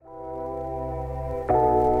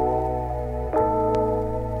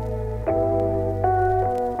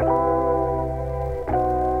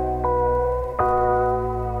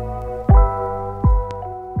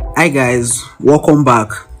Hi guys, welcome back.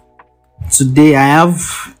 Today I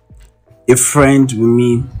have a friend with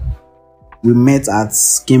me. We met at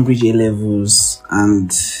Cambridge A levels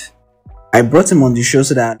and I brought him on the show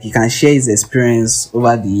so that he can share his experience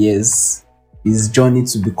over the years, his journey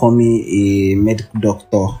to becoming a medical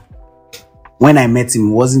doctor. When I met him,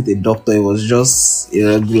 he wasn't a doctor, he was just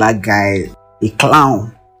a regular guy, a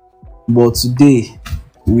clown. But today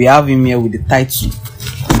we have him here with the title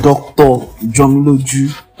Dr.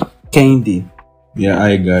 Jomiloju Kehinde. Yeah,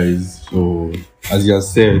 hi guys. So, as you have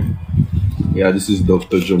said, this is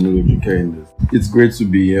Dr. Jomiloju Kehinde. It's great to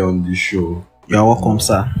be here on this show. You're welcome,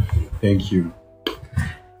 sir. Thank you.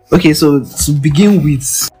 Okay, so to begin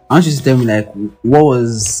with, I want you to tell me, what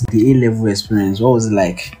was the A-level experience? What was it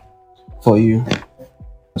like for you?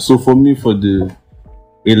 So, for me, for the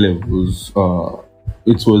A-levels,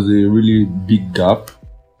 it was a really big gap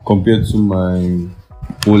compared to my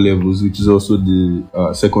O-levels, which is also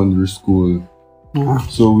the secondary school.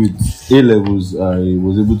 So with A-levels, I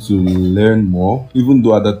was able to learn more, even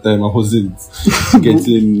though at that time I wasn't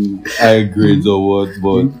getting high grades or what,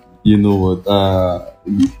 but you know what,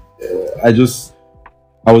 I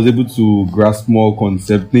was able to grasp more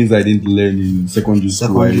concepts, things I didn't learn in secondary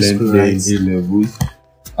school, I learned there in A-levels.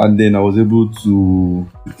 And then I was able to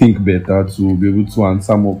think better, to be able to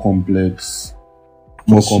answer more complex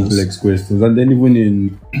questions. And then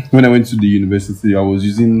even when I went to the university, I was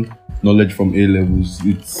using knowledge from A-levels.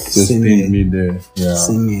 It sustained me there. Yeah.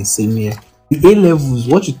 Same here. A-levels,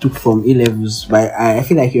 what you took from A-levels, I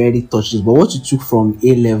feel like you already touched it, but what you took from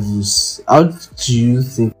A-levels, how do you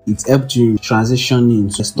think it helped you transition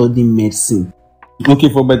into studying medicine? Okay,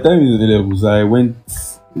 for my time in A-levels, I went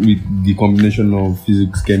with the combination of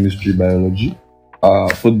physics, chemistry, biology.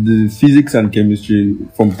 For the physics and chemistry,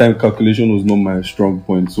 from time calculation was not my strong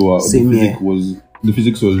point. So the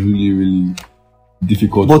physics was really, really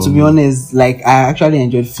difficult. But to be honest, I actually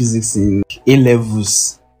enjoyed physics in A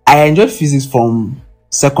levels. I enjoyed physics from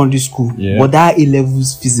secondary school, but that A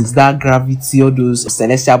levels physics, that gravity, all those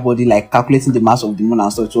celestial body, calculating the mass of the moon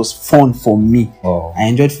and stuff, it was fun for me. I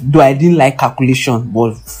enjoyed, though I didn't like calculation,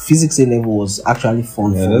 but physics A level was actually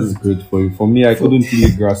fun for me. Yeah, that's great for you. For me, I couldn't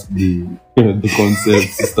really grasp the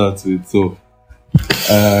concept to start with, so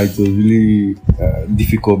it was really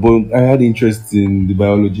difficult. But I had interest in the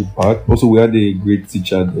biology part. Also, we had a great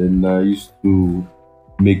teacher, and I used to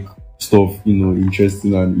make stuff,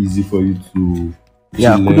 interesting and easy for you to.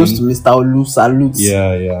 Kudos to Mr. Olu, salute.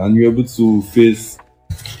 Yeah, and you're able to face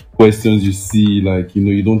questions you see,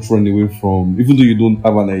 you don't run away from, even though you don't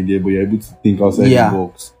have an idea, but you're able to think outside the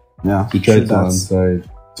box to try to answer it.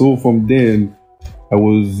 So from then, I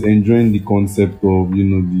was enjoying the concept of,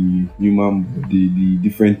 the human body, the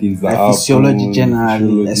different things that happen. Physiology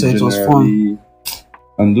generally, so it was fun.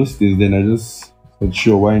 And those things, then I just said,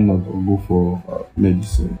 sure, why not go for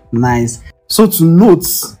medicine. Nice. So to note,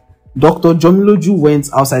 Dr. Jomiloju went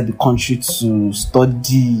outside the country to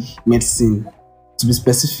study medicine. To be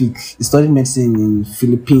specific, he studied medicine in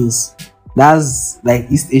Philippines. That's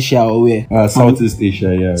East Asia or where? Southeast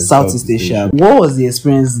Asia, yeah. Southeast Asia. What was the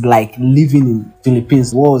experience like living in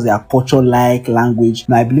Philippines? What was their culture like, language?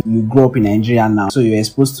 Now, I believe you grew up in Nigeria now, so you're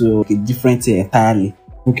exposed to a different thing entirely.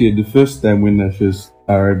 Okay, the first time when I first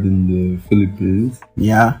arrived in the Philippines,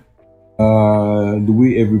 the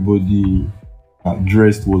way everybody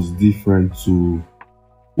dressed was different to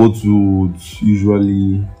what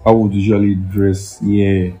I would usually dress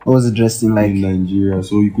here. What was the dressing like in Nigeria?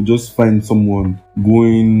 So you could just find someone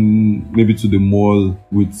going maybe to the mall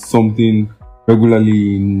with something.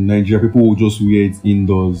 Regularly in Nigeria, people will just wear it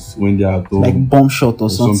indoors when they are at home, like bomb shot or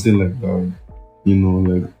something like that.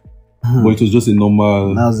 But it was just a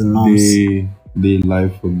normal day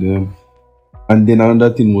life for them. And then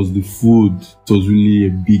another thing was the food. It was really a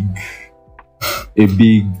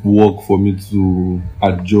big work for me to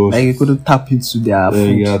adjust. You couldn't tap into their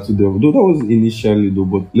food. Yeah, to them. Though that was initially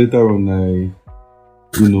but later on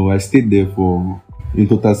I stayed there for in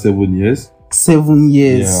total 7 years. 7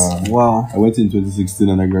 years. Yeah. Wow. I went in 2016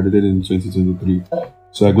 and I graduated in 2023.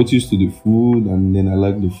 So I got used to the food and then I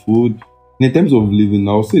liked the food. In terms of living,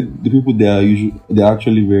 I would say the people there they're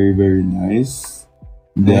actually very, very nice.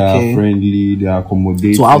 They are friendly, they are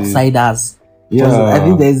accommodating. To outsiders. Yeah. I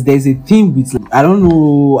think there's a thing with, I don't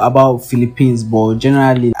know about Philippines, but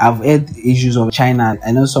generally I've heard issues of China.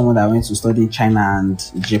 I know someone that went to study in China and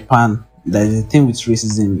Japan. There's a thing with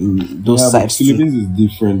racism in those sides. Philippines is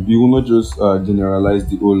different. You will not just generalize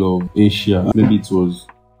the whole of Asia. Maybe it was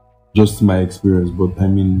just my experience, but I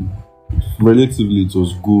mean, relatively it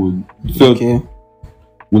was good. It felt,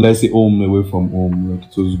 will I say home away from home?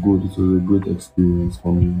 It was good. It was a great experience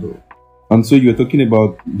for me though. And so you're talking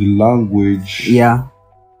about the language. Yeah.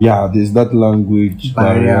 Yeah, there's that language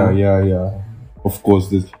barrier. Yeah. Of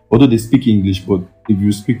course, although they speak English, but if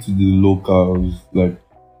you speak to the locals, like,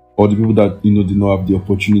 or the people that did not have the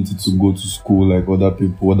opportunity to go to school, like other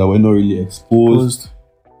people that were not really exposed,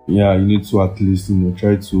 yeah, you need to at least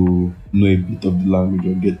try to know a bit of the language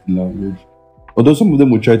or get the language. Although some of them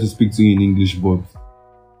will try to speak to you in English, but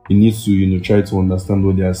you need to try to understand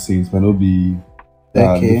what they are saying. It might not be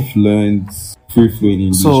the fluent, free-flowing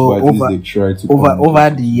English, so but at least they try to over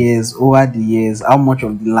the years, how much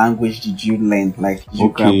of the language did you learn? Like,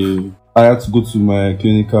 I had to go to my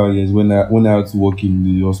clinical years when I had to work in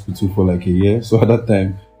the hospital for like a year. So at that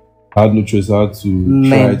time, I had no choice. I had to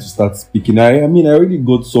try to start speaking. I mean, I already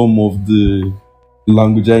got some of the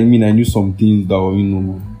language. I mean, I knew some things that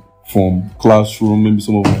were, from classroom. Maybe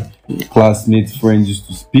some of my classmates, friends used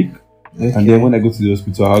to speak. Okay. And then when I go to the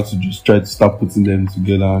hospital, I had to just try to start putting them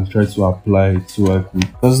together and try to apply it so I could.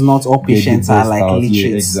 Because not all patients are like literate.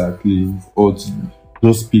 Yeah, exactly. Or to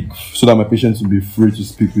just speak so that my patients will be free to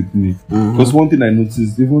speak with me. Because one thing I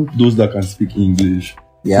noticed, even those that can speak English,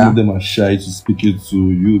 some of them are shy to speak it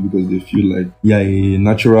to you because they feel like a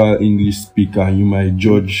natural English speaker and you might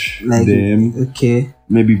judge them. Okay.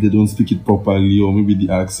 Maybe if they don't speak it properly or maybe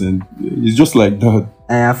the accent. It's just like that.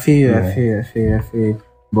 I feel you.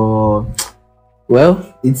 But,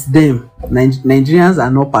 well, it's them. Nigerians are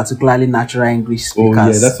not particularly natural English speakers. Oh,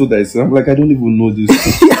 yeah, that's what I say. I'm like, I don't even know this.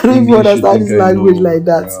 I don't even understand this language like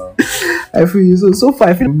that. Yeah. I feel you. So far,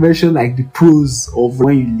 I feel you mentioned like the pros of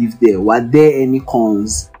when you live there. Were there any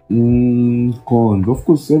cons? Cons. Of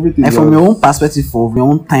course, everything. And from your own perspective, of your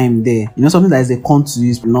own time there, something that is a con to you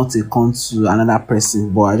is not a con to another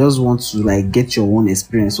person. But I just want to get your own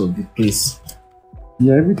experience of the place.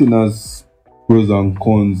 Yeah, everything has pros and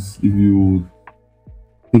cons if you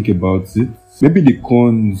think about it. Maybe the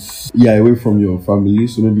cons, away from your family,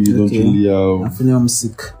 so maybe you don't really have. I'm feeling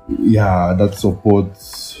homesick. Yeah, that support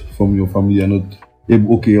from your family. You're not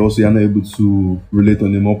able. Okay, also you're not able to relate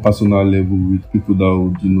on a more personal level with people that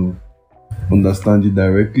would, understand you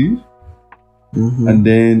directly. And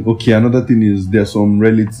then, another thing is there are some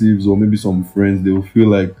relatives or maybe some friends, they will feel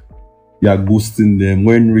like you're ghosting them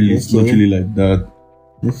when really it's not really like that.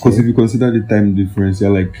 Because if you consider the time difference,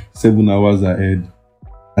 you're like 7 hours ahead,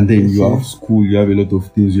 and then you have school, you have a lot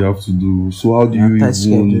of things you have to do. So how do you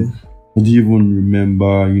even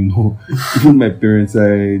remember? Even my parents,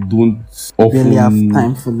 I don't often really have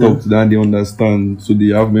time for them. Talk to them. They understand, so they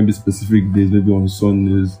have maybe specific days. Maybe on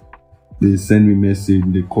Sundays, they send me message,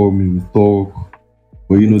 they call me, we talk.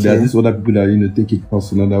 But there are these other people that take it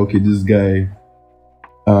personal. That this guy,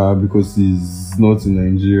 because he's not in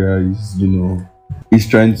Nigeria, he's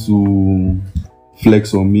trying to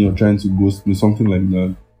flex on me or trying to ghost me, something like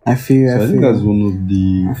that. I think that's one of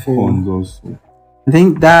the cons also. I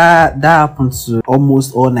think that happens to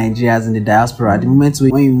almost all Nigerians in the diaspora. At the moment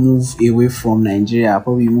when you move away from Nigeria,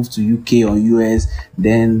 probably you move to UK or US,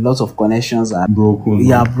 then lots of connections are broken.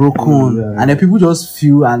 Yeah, broken. And then people just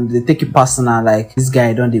feel and they take it personal, like this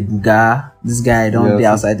guy don't the buga, this guy don't be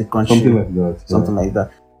outside the country. Something like that. Something like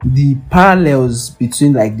that. The parallels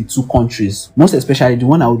between the two countries, most especially the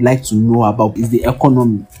one I would like to know about, is the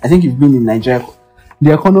economy. I think you've been in Nigeria.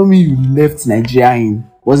 The economy you left Nigeria in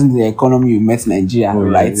wasn't the economy you met Nigeria,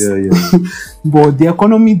 right? Yeah. But the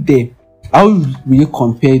economy there, how will you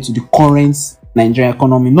compare it to the current Nigerian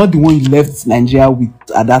economy? Not the one you left Nigeria with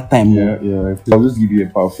at that time. Yeah. I'll just give you a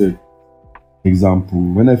perfect example.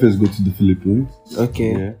 When I first go to the Philippines,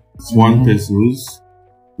 it's 1 pesos,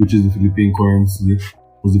 which is the Philippine currency,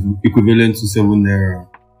 was equivalent to 7 naira.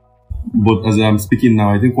 But as I'm speaking now,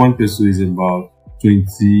 I think 1 peso is about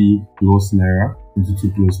 20 plus naira,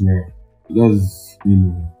 22 plus naira. That's,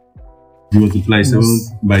 you multiply 7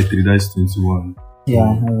 by 3, that's 21.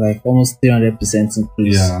 Yeah, like almost 300%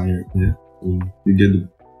 increase. Yeah. So you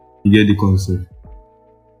get the concept.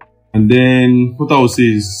 And then what I would say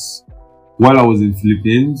is, while I was in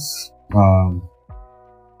Philippines,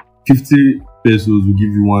 50 pesos will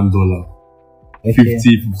give you $1. 50,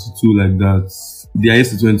 52 like that. The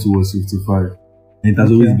highest it went to was 55. And it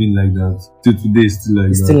has always been like that. Till today, it's still like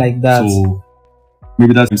that. Still like that. So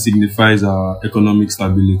maybe that signifies economic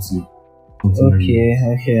stability.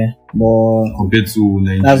 Okay. But compared to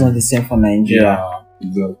Nigeria, that's not the same for Nigeria. Yeah,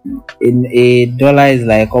 exactly. In a dollar is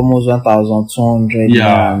like almost 1,200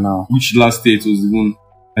 now. Which last year it was even.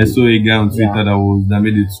 I saw a guy on Twitter that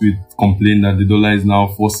made a tweet complain that the dollar is now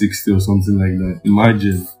 460 or something like that.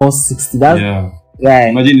 Imagine 460. That's right.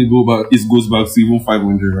 Imagine it goes back to even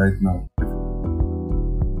 500 right now.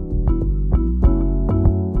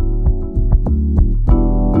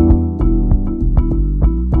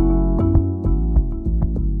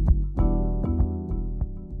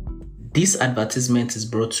 This advertisement is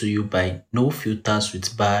brought to you by No Filters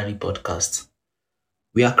with Bahari Podcast.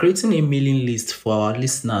 We are creating a mailing list for our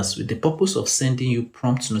listeners with the purpose of sending you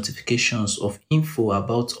prompt notifications of info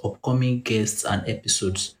about upcoming guests and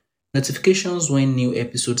episodes. Notifications when new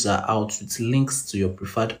episodes are out with links to your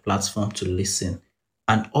preferred platform to listen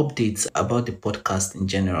and updates about the podcast in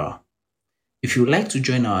general. If you would like to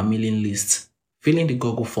join our mailing list, fill in the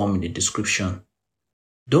Google form in the description.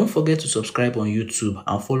 Don't forget to subscribe on YouTube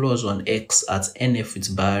and follow us on X at NF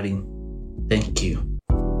with Bahari. Thank you.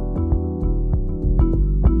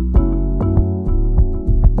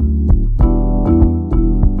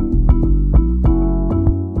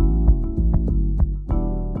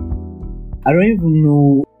 I don't even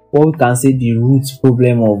know what we can say the root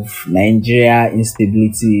problem of Nigeria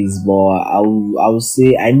instability is, but I will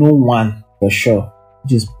say I know one for sure,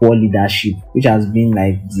 which is poor leadership, which has been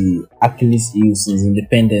like the Achilles heel since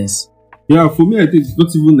independence. Yeah, for me, I think it's not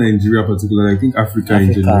even Nigeria particularly. I think Africa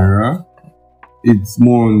in general. It's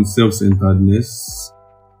more on self-centeredness.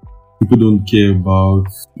 People don't care about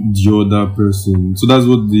the other person. So that's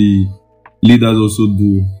what the leaders also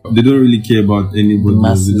do. They don't really care about anybody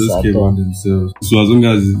else. They just care about themselves. So as long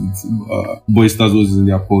as it's boysters was in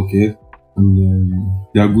their pocket, and then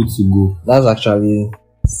they are good to go. That's actually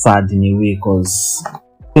sad in a way because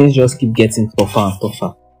things just keep getting tougher and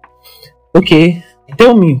tougher. Okay,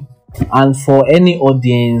 tell me, and for any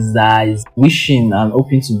audience that is wishing and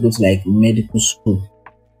hoping to go to like medical school,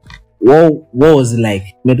 what was it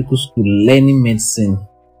like medical school, learning medicine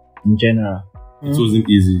in general? It wasn't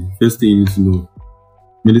easy. First thing you need to know,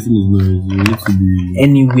 medicine is not easy. You need to be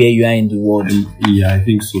anywhere you are in the world. Yeah, I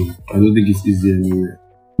think so. I don't think it's easy anywhere.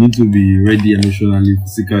 You need to be ready emotionally,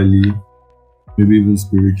 physically, maybe even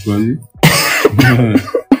spiritually.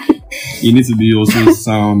 You need to be also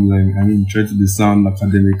sound, try to be sound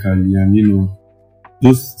academically, and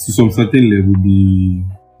just to some certain level, be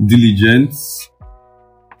diligent,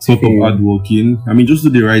 sort of hardworking. Just do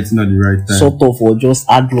the right thing at the right time. Sort of, or just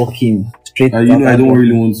hardworking. Straight. I don't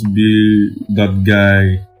really want to be that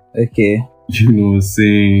guy. Okay.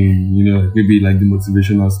 Saying, maybe like the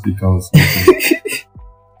motivational speaker or something.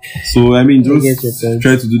 So, just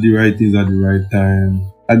try to do the right things at the right time.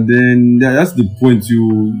 And then that's the point.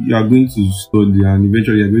 You are going to study and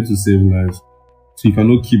eventually you're going to save lives. So you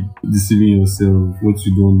cannot keep deceiving yourself what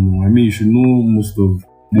you don't know. You should know most of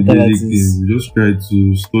the basic things. You just try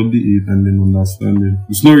to study it and then understand it.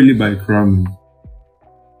 It's not really by cramming.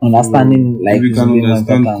 Understanding, so, if you can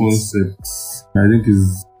understand concepts, I think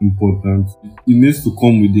is important. It needs to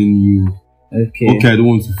come within you. Okay, I don't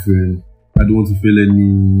want to fail. I don't want to fail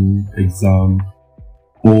any exam.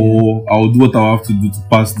 Or I'll do what I have to do to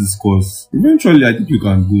pass this course. Eventually, I think you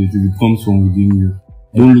can do it if it comes from within you.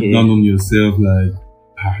 Don't look down on yourself like,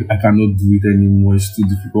 I cannot do it anymore, it's too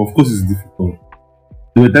difficult. Of course, it's difficult.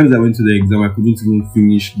 There were times I went to the exam, I couldn't even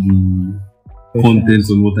finish the contents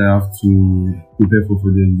on what I have to prepare for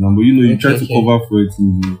the exam. But you try to cover for it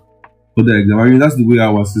in the exam. That's the way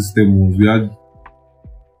our system was. We had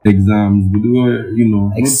exams, but they were,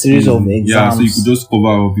 like series of exams. Yeah, so you could just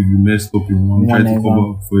cover up if you messed up in one. Try to cover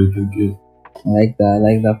up for it again. I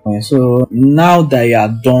like that point. So now that you are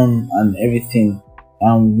done and everything,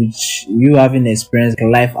 which you having experienced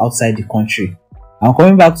life outside the country, I'm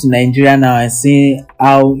coming back to Nigeria now and seeing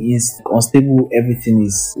how unstable everything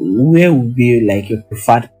is. Where would be like your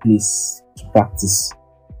preferred place to practice?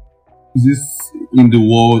 Is this in the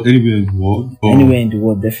world? Anywhere in the world? Anywhere in the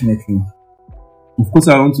world, definitely. Of course,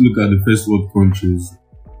 I want to look at the first world countries,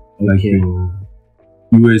 like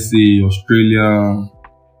USA, Australia,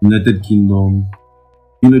 United Kingdom.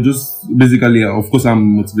 Just basically, of course,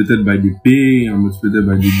 I'm motivated by the pay, I'm motivated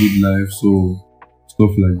by the good life, so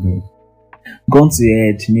stuff like that. Gun to your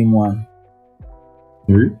head, name one.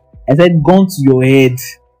 Sorry? I said gun to your head.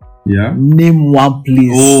 Yeah? Name one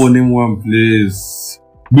place. Oh, name one place.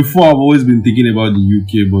 Before, I've always been thinking about the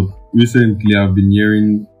UK, but recently I've been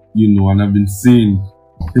hearing, and I've been seeing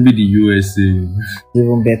maybe the USA.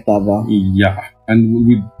 Even better, but yeah. And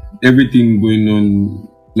with everything going on,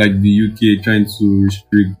 like the UK trying to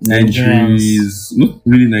restrict entries, not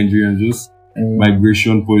really Nigerians, just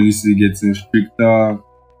migration policy getting stricter.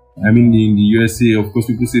 In the USA, of course,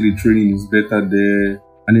 people say the training is better there,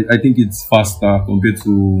 and I think it's faster compared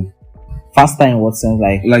to. Faster in what sense?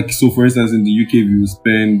 Like so, for instance, in the UK, if you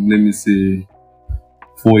spend, let me say,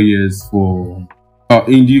 4 years for.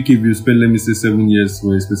 In the UK, if you spend, let me say, 7 years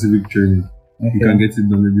for a specific training, you can get it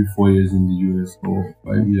done maybe 4 years in the US or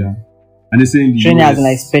 5 years. And they say in the training US, as in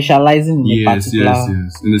like specializing in a particular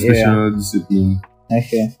yes, in a special discipline.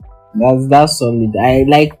 Okay. That's solid. I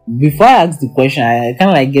like before I ask the question, I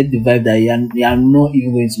kind of like get the vibe that you are not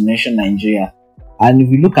even going to mention Nigeria. And if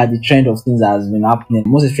you look at the trend of things that has been happening,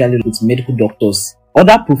 most especially with medical doctors,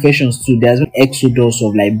 other professions too, there's been exodus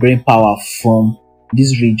of like brain power from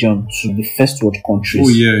this region to the first world countries. Oh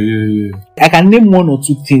yeah. I can name one or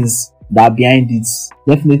two things that are behind it.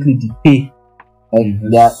 Definitely the pay. Like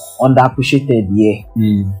they are underappreciated, yeah.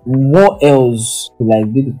 What else could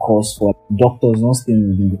like be the cause for doctors not staying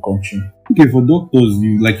within the country? Okay, for doctors,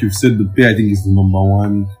 like you've said, the pay I think is the number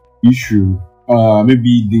one issue.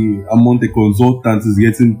 Maybe the amount a consultant is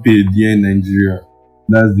getting paid here in Nigeria.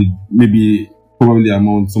 That's probably the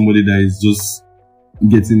amount somebody that is just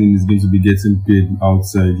getting in is going to be getting paid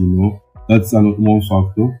outside, That's one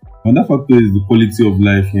factor. Another factor is the quality of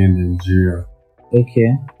life here in Nigeria.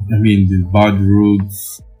 Okay. I mean, the bad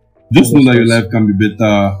roads. Just know that your life can be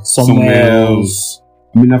better somewhere else.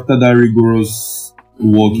 I mean, after that rigorous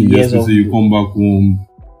work in the hospital, you come back home,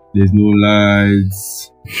 there's no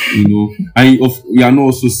lights, and you are not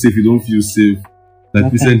also safe, you don't feel safe.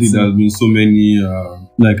 Like recently, there has been so many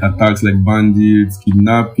like attacks, like bandits,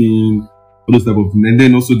 kidnapping, all those type of things. And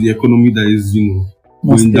then also the economy that is,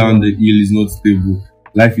 going down the hill is not stable.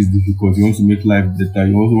 Life is difficult. You want to make life better.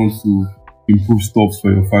 You also want to improve stuff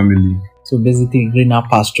for your family. So basically, greener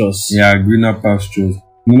pastures. Yeah, greener pastures.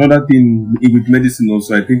 Another thing with medicine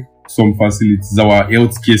also, I think some facilities, our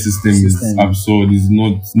healthcare system is absurd. It's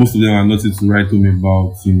not, most of them are nothing to write home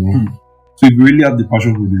about, So if you really have the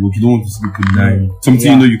passion for the work, you don't want to see people die.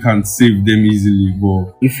 Something you can save them easily,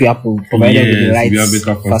 but if you have provided with the right we have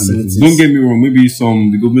better facilities. Don't get me wrong, maybe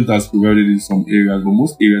the government has provided in some areas, but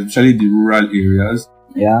most areas, especially the rural areas,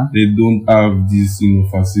 they don't have these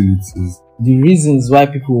facilities. The reasons why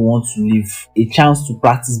people want to live, a chance to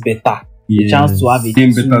practice better, a chance to have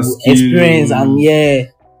better experience, and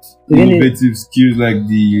innovative skills like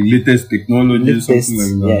the latest technology, something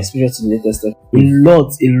like that. Yeah, experience to the latest tech.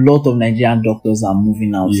 A lot of Nigerian doctors are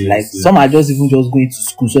moving out. Some are just going to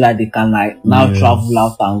school so that they can now travel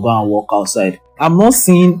out and go and work outside. I'm not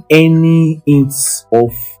seeing any hints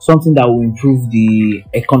of something that will improve the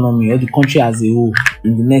economy or the country as a whole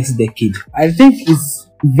in the next decade. I think it's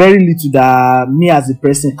very little that me as a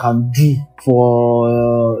person can do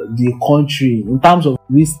for the country in terms of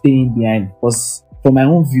we staying behind. Because from my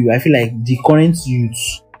own view, I feel like the current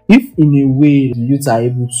youth, if in a way the youth are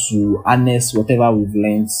able to harness whatever we've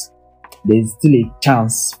learned, there's still a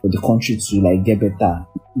chance for the country to get better.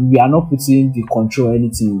 We are not putting the control or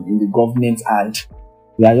anything in the government, and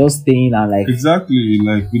we are just staying and exactly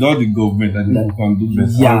without the government, I think we can do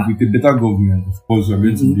better. Yeah. With a better government, of course, we're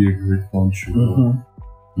going to be a great country.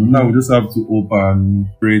 Now we just have to hope and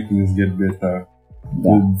pray things get better.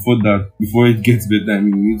 But before it gets better,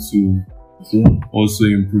 we need to also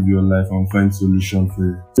improve your life and find solution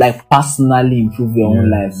for it. Personally improve your own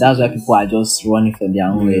life. That's why people are just running for their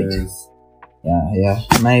own head. Yeah.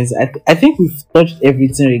 Nice. I think we've touched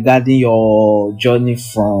everything regarding your journey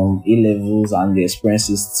from A-levels and the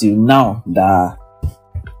experiences till now that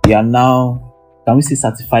you are now, can we say,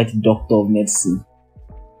 certified doctor of medicine?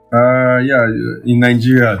 In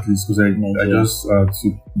Nigeria at least, because I just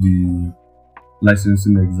took the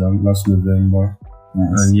licensing exam last November.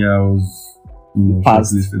 Nice. And I was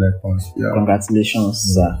passed. I passed. Yeah.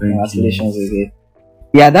 Congratulations, sir. Congratulations again.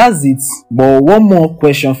 Yeah, that's it. But one more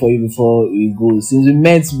question for you before we go. Since we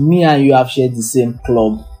met, me and you have shared the same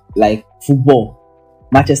club, like football,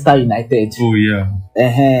 Manchester United. Oh yeah.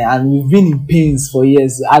 And we've been in pains for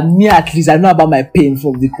years. And me, at least, I know about my pain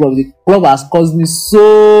from the club. The club has caused me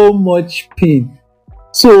so much pain.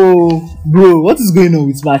 So, bro, what is going on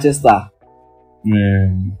with Manchester?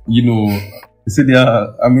 Man, they say there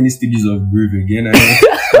are how many stages of grief again?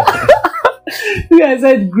 I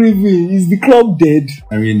said grieving. Is the club dead?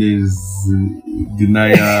 There's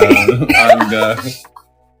denial, anger.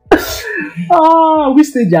 Which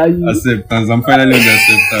stage are you? Acceptance. I'm finally on the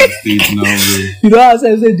acceptance stage now, bro. I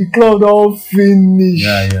said the club don't finish.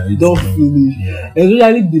 Yeah, don't finish. Yeah.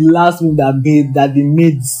 Especially the last one that they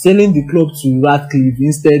made selling the club to Ratcliffe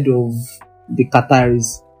instead of the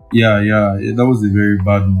Qataris. Yeah, that was a very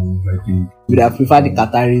bad move, I think. Would have preferred the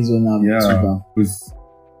Qataris owner. Because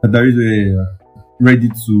Qataris were ready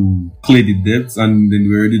to clear the debts, and then we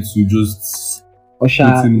were ready to just put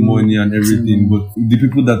in money and everything. But the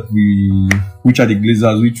people which are the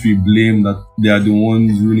Glazers, which we blame that they are the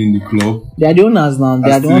ones ruling the club. They are the owners now.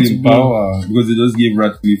 They are the ones in power because they just gave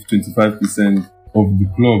Ratcliffe 25% of the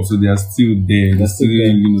club, so they are still there. They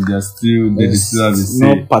are still there. They still have a say.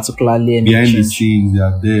 Not particularly any behind the scenes. They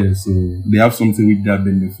are there, so they have something which they are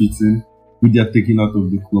benefiting, which they are taking out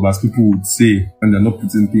of the club, as people would say, and they're not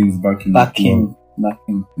putting things back in the club.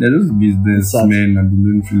 backing. They're just businessmen and they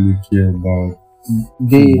don't really care about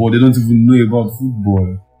football. They don't even know about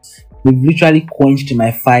football. They've literally quenched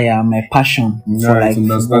my fire, my passion for like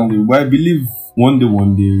understandable. But I believe one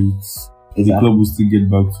day, the club will still get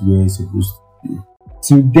back to where it's supposed to be.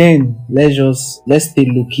 Till then, let's stay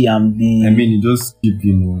low-key and be. I mean, you just keep,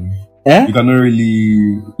 you cannot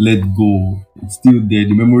really let go. It's still there.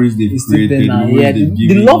 The memories they've created,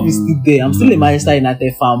 the love is still there. I'm still a Manchester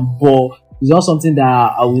United fan, but it's not something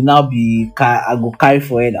that I will now I go carry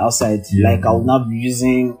forward outside. Like I will now be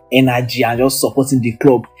using energy and just supporting the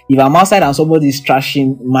club. If I'm outside and somebody is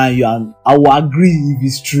trashing Man U, and I will agree if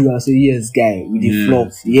it's true. I say, yes, guy, with the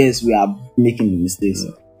flop. Yes, we are making the mistakes.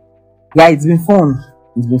 Guys, it's been fun.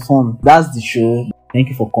 That's the show. Thank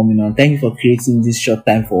you for coming on. Thank you for creating this short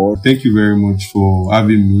time for us. Thank you very much for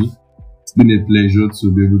having me. It's been a pleasure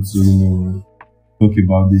to be able to talk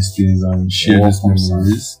about these things and share these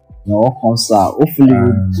memories. You're welcome, sir. Hopefully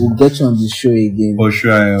we'll get you on the show again. For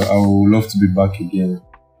sure, I would love to be back again.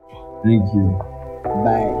 Thank you.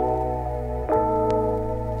 Bye.